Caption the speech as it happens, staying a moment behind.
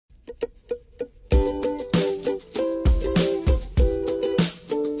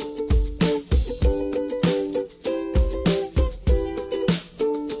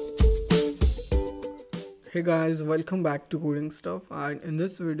Hey guys, welcome back to Coding Stuff, and in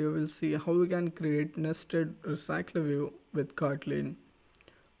this video we'll see how we can create nested recycler view with Kotlin.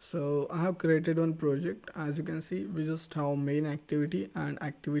 So I have created one project. As you can see, we just have main activity and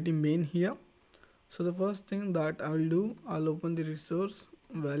activity main here. So the first thing that I will do, I'll open the resource,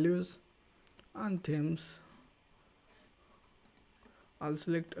 values and themes. I'll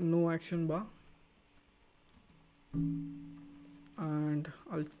select no action bar and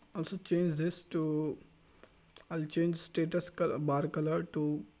I'll also change this to I'll change status bar color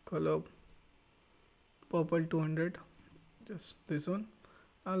to color purple 200, just this one.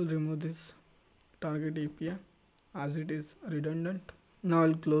 I'll remove this target API as it is redundant. Now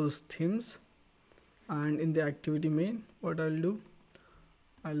I'll close themes, and in the activity main, what I'll do,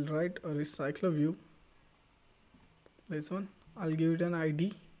 I'll write a recycler view, this one. I'll give it an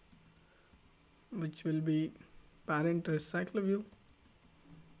ID which will be parent recycler view.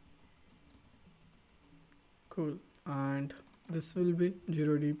 Cool. And this will be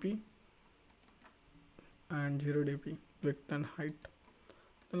 0dp and 0dp width and height.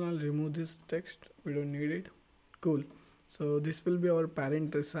 Then I'll remove this text, we don't need it. Cool. So this will be our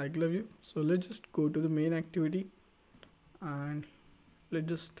parent recycler view. So let's just go to the main activity and let's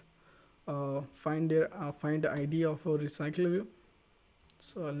just find the ID of our recycler view.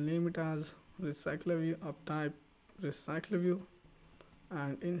 So I'll name it as recycler view of type recycler view,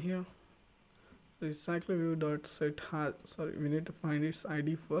 and in here recycler view dot set has, sorry, we need to find its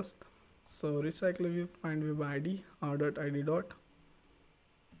ID first. So recycler view find view by ID r dot id dot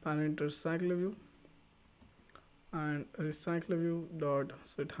parent recycler view, and recycler view dot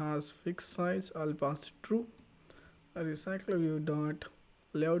set has fixed size, I'll pass it true. A recycler view dot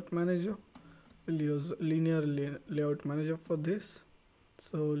layout manager, we'll use linear layout manager for this.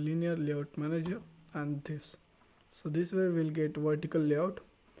 So linear layout manager and this. So this way we'll get vertical layout.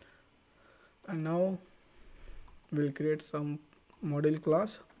 And now we'll create some model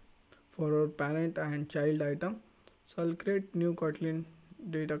class for our parent and child item. So I'll create new Kotlin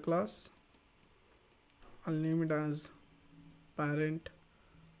data class. I'll name it as parent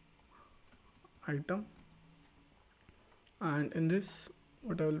item, and in this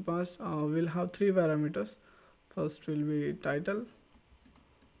what I will pass, we'll have three parameters. First will be title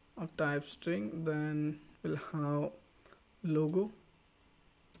of type string, then we'll have logo,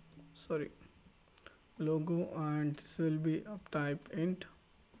 and this will be of type int.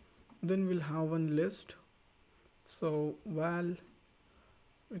 Then we'll have one list, so val,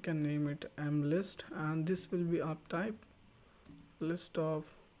 we can name it mlist, and this will be of type list of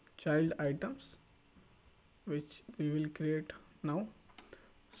child items, which we will create now.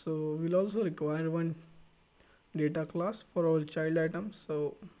 So we'll also require one data class for all child items.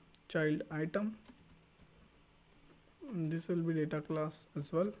 So child item, this will be data class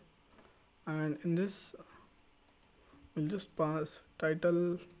as well, and in this we'll just pass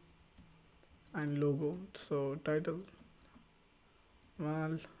title and logo. So title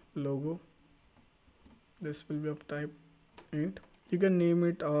val logo, this will be of type int. You can name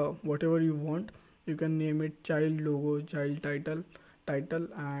it whatever you want. You can name it child logo, child title,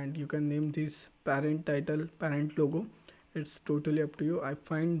 and you can name this parent title, parent logo. It's totally up to you. I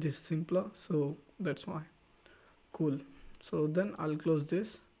find this simpler, so that's why. Cool. So then I'll close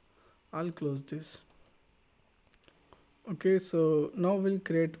this, okay. So now we'll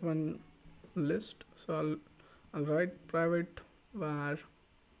create one list. So I'll write private var,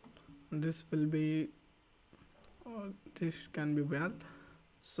 this will be this can be val.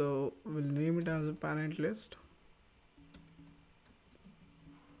 So we'll name it as a parent list,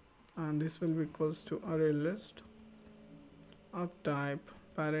 and this will be equals to array list of type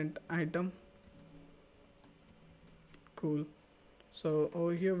parent item. Cool. So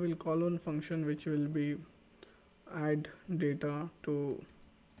over here we'll call one function which will be add data to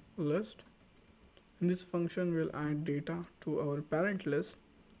list. In this function we'll add data to our parent list.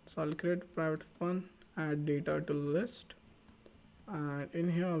 So I'll create private fun add data to list, and in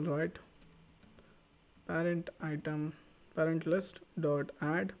here I'll write parent item parent list dot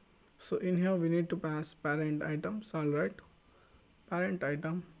add. So in here we need to pass parent item, so I'll write parent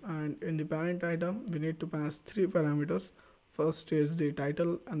item, and in the parent item we need to pass three parameters. First is the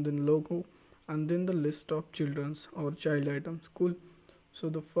title, and then logo, and then the list of children's or child items. Cool. So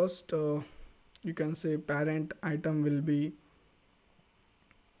the first you can say parent item will be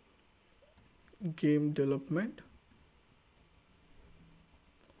game development,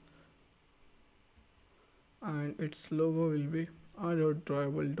 and its logo will be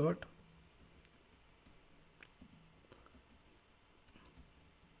r.drawable.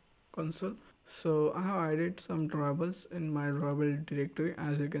 Console. So I have added some drawables in my drawable directory,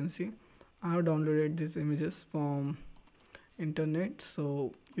 as you can see. I have downloaded these images from internet,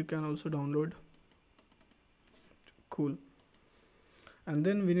 so you can also download. Cool. And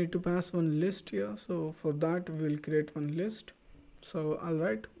then we need to pass one list here, so for that we will create one list. So I'll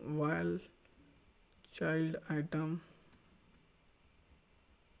write while child items,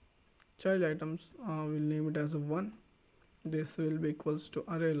 we'll name it as a 1. This will be equals to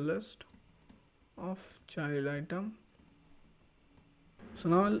array list of child item. So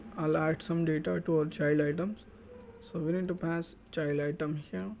now I'll add some data to our child items. So we need to pass child item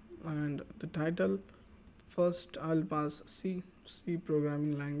here, and the title, first I'll pass C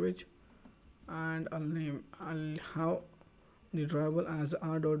programming language, and I'll have the drawable as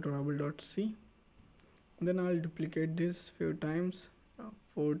r.drawable.c. Then I'll duplicate this few times,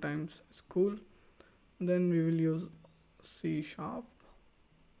 4 times school. Then we will use C#,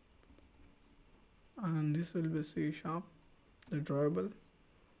 and this will be C#, the drawable.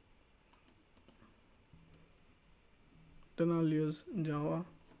 Then I'll use Java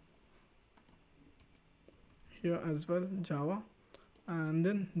here as well, Java, and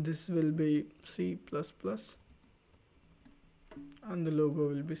then this will be C++, and the logo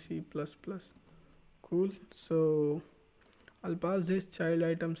will be C++. Cool. So I'll pass these child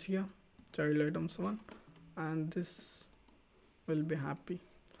items here, child items 1, and this will be happy.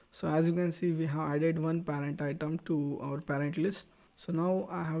 So as you can see, we have added one parent item to our parent list. So now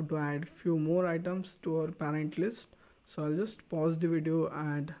I have to add few more items to our parent list. So I'll just pause the video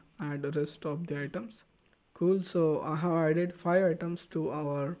and add the rest of the items. Cool. So I have added 5 items to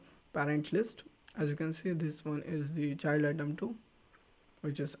our parent list. As you can see, this one is the child item 2,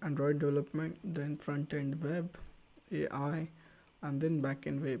 which is Android development, then front-end web, AI, and then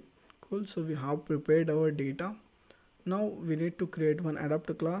back-end web. Cool. So we have prepared our data. Now we need to create one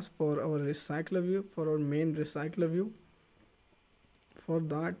adapter class for our RecyclerView, for our main RecyclerView. For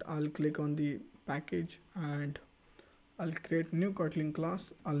that, I'll click on the package and I'll create new Kotlin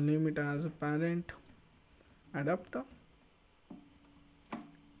class. I'll name it as a parent adapter.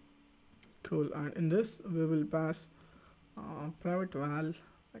 Cool. And in this we will pass private val.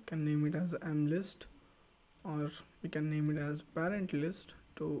 I can name it as mlist, or we can name it as parent list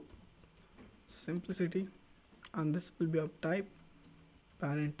to simplicity, and this will be of type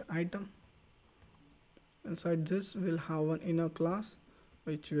parent item. Inside this we'll have an inner class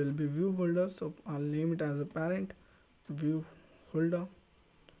which will be view holder, so I'll name it as a parent view holder,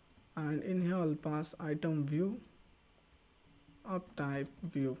 and in here I'll pass item view of type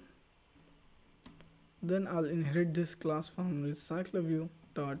view. Then I'll inherit this class from RecyclerView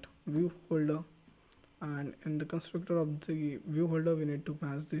dot view holder, and in the constructor of the view holder we need to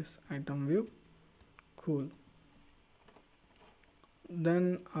pass this item view. Cool.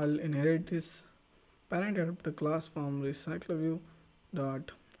 Then I'll inherit this parent adapter class from RecyclerView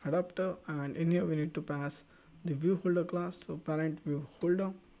dot adapter, and in here we need to pass the view holder class, so parent view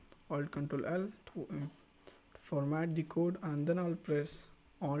holder. Alt Control L to format the code, and then I'll press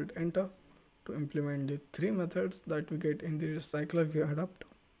Alt Enter to implement the 3 methods that we get in the RecyclerView adapter.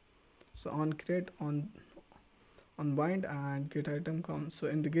 So on create, on bind, and get item count. So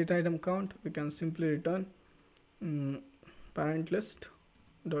in the get item count we can simply return parent list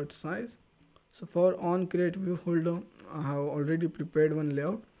dot size. So for on create view holder, I have already prepared one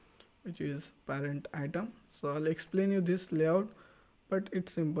layout which is parent item. So I'll explain you this layout, but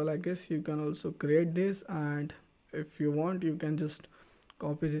it's simple. I guess you can also create this, and if you want you can just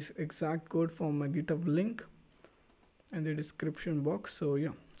copy this exact code from my GitHub link in the description box. So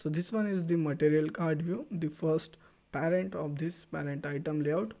yeah, so this one is the material card view, the first parent of this parent item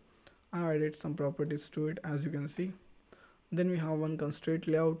layout. I added some properties to it, as you can see. Then we have one constraint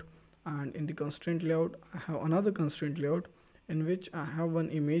layout, and in the constraint layout I have another constraint layout in which I have one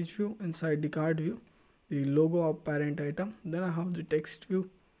image view inside the card view, the logo of parent item. Then I have the text view.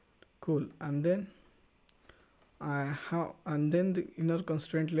 Cool. And then the inner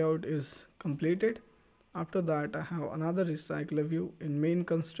constraint layout is completed. After that I have another recycler view in main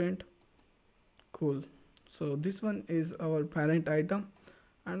constraint. Cool. So this one is our parent item,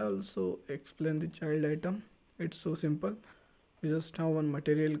 and also explain the child item. It's so simple. We just have one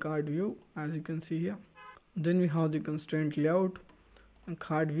material card view, as you can see here. Then we have the constraint layout and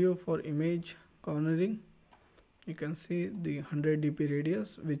card view for image cornering. You can see the 100 dp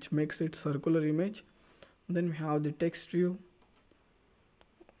radius, which makes it circular image. Then we have the text view.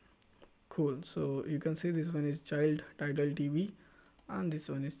 Cool. So you can see this one is child title TV, and this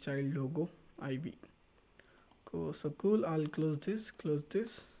one is child logo IV. Cool. So cool. I'll close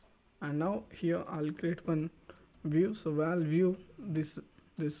this, and now here I'll create one view. So val view, this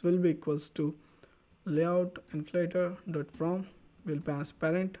will be equals to layout inflator dot from. we'll pass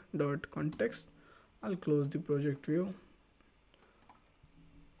parent dot context. I'll close the project view.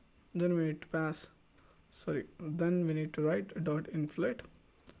 Then we need to pass, then we need to write dot inflate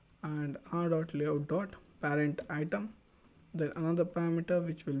and r dot layout dot parent item, then another parameter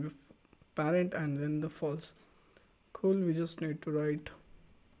which will be parent and then the false. Cool, we just need to write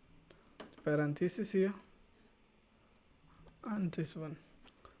parenthesis here and this one.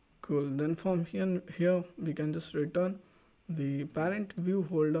 Cool, then from here we can just return the parent view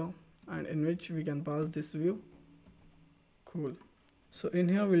holder and in which we can pass this view. Cool, so in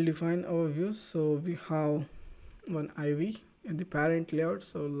here we'll define our views. So we have one IV in the parent layout,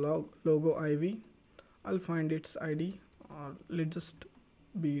 so logo IV. I'll find its ID, or let's just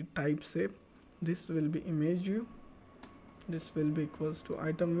be type shape. This will be image view. This will be equals to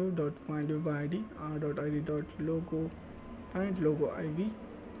item view dot find view by ID, r dot id dot logo parent logo IV.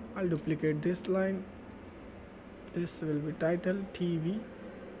 I'll duplicate this line. This will be title TV,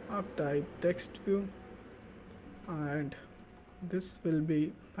 of type text view, and this will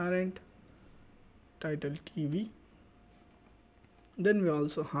be parent title TV. Then we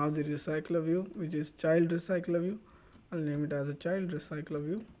also have the recycler view, which is child recycler view. I'll name it as a child recycler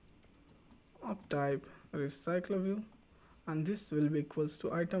view, of type recycler view, and this will be equals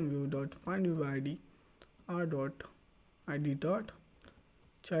to item view dot find view by ID, r dot id dot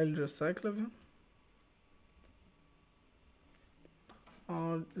child recycler view.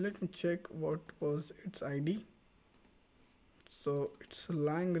 Let me check what was its ID. So it's a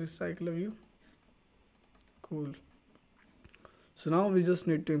lang recycler view. Cool. So now we just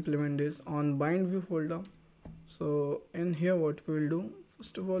need to implement this on bind view folder. So in here what we will do,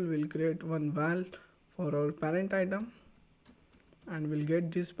 first of all we'll create one val for our parent item, and we'll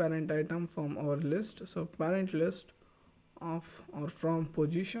get this parent item from our list. So parent list of or from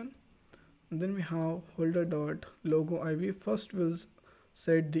position, and then we have holder dot logo IV. First we'll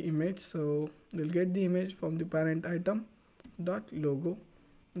set the image, so we'll get the image from the parent item dot logo.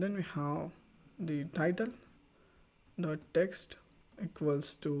 Then we have the title dot text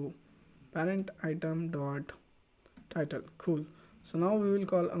equals to parent item dot title. Cool, so now we will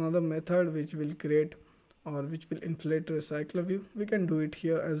call another method which will create or which will inflate recycler view. We can do it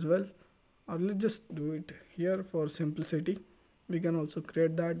here as well, or let's just do it here for simplicity. We can also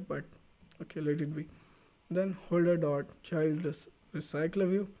create that, but okay, let it be. Then holder dot child recycler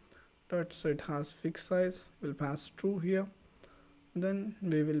view dot set has fixed size, will pass true here. Then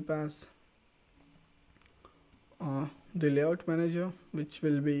we will pass the layout manager, which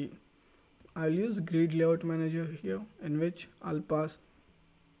will be, I'll use grid layout manager here, in which I'll pass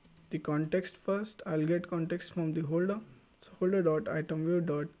the context first. I'll get context from the holder, so holder dot item view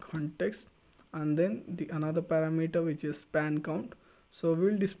dot context, and then the another parameter which is span count. So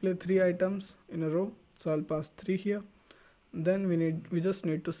we'll display 3 items in a row, so I'll pass 3 here. Then we just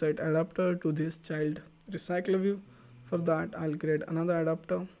need to set adapter to this child recycler view. For that I'll create another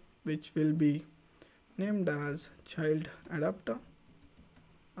adapter which will be named as child adapter,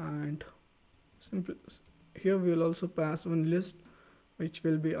 and here we will also pass one list which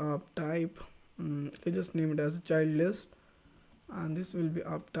will be of type, let's just name it as a child list, and this will be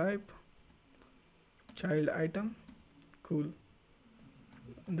of type child item. Cool,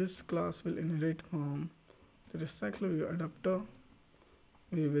 this class will inherit from the recycler view adapter.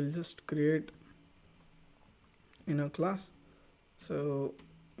 We will just create in a class, so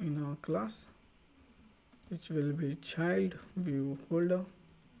in our class which will be child view holder.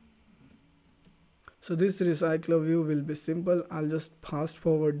 So this recycler view will be simple. I'll just fast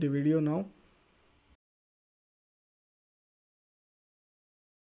forward the video now.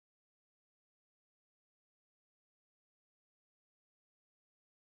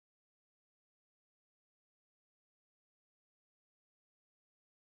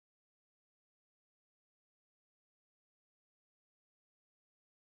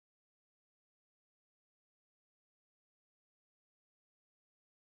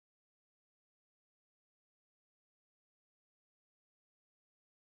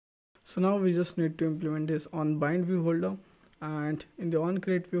 So now we just need to implement this on bind view holder, and in the on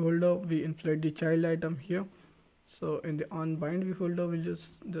create view holder we inflate the child item here. So in the on bind view folder we'll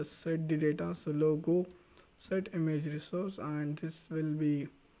just set the data, so logo set image resource, and this will be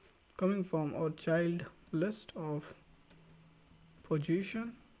coming from our child list of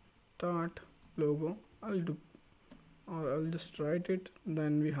position dot logo. I'll just write it.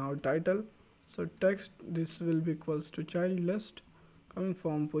 Then we have title, so text, this will be equals to child list coming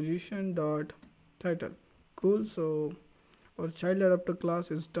from position dot title. Cool, so our child adapter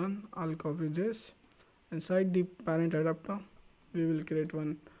class is done. I'll copy this. Inside the parent adapter we will create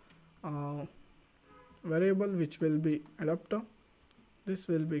one variable which will be adapter, this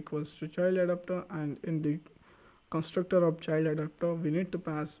will be equals to child adapter, and in the constructor of child adapter we need to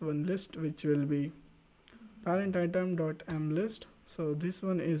pass one list which will be parent item dot m list. So this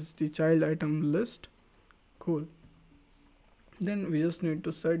one is the child item list. Cool. Then we just need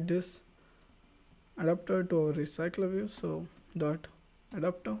to set this adapter to our recycler view. So dot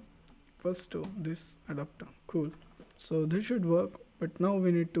adapter equals to this adapter. Cool. So this should work, but now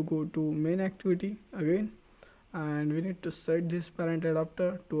we need to go to main activity again, and we need to set this parent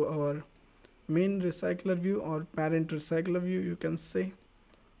adapter to our main recycler view or parent recycler view, you can say.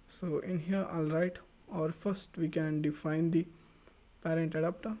 So in here I'll write, or first we can define the parent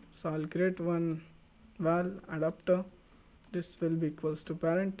adapter. So I'll create one val adapter. This will be equals to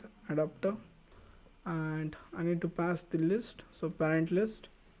parent adapter, and I need to pass the list, so parent list,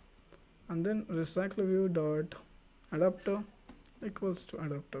 and then RecyclerView dot adapter equals to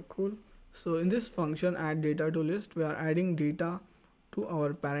adapter. Cool. So in this function add data to list, we are adding data to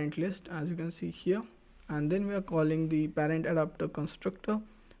our parent list, as you can see here, and then we are calling the parent adapter constructor.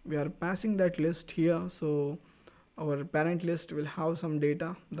 We are passing that list here, so our parent list will have some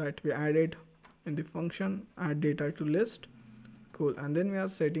data that we added in the function add data to list. Cool. And then we are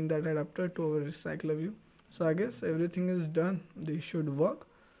setting that adapter to our recycler view. So I guess everything is done. This should work.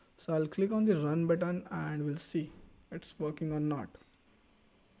 So I'll click on the run button and we'll see it's working or not.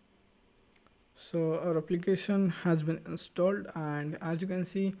 So our application has been installed, and as you can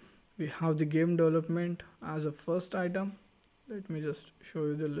see we have the game development as a first item. Let me just show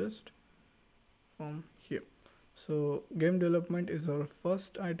you the list from here. So game development is our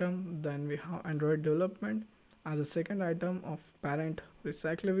first item, then we have Android development as a second item of parent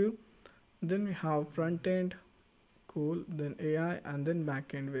recycler view, then we have front end, cool, then AI, and then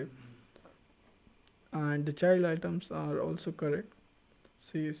backend web. And the child items are also correct: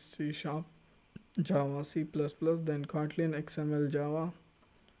 C, C Sharp, Java, C++, then Kotlin, XML, Java,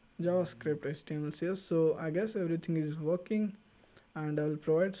 JavaScript, HTML, CS. So I guess everything is working, and I'll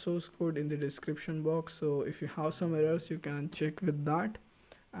provide source code in the description box, so if you have some errors you can check with that.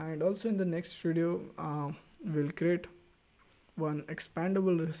 And also in the next video we'll create one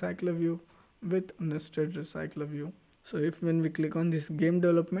expandable recycler view with nested recycler view. So if when we click on this game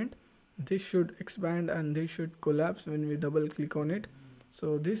development, this should expand and this should collapse when we double click on it.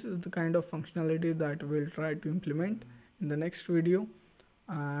 So this is the kind of functionality that we'll try to implement in the next video,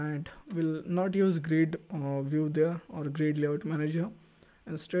 and we'll not use grid view there or grid layout manager.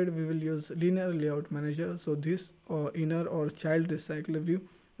 Instead we will use linear layout manager. So this inner or child recycler view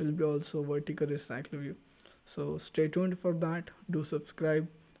will be also vertical recycler view. So stay tuned for that, do subscribe,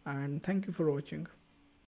 and thank you for watching.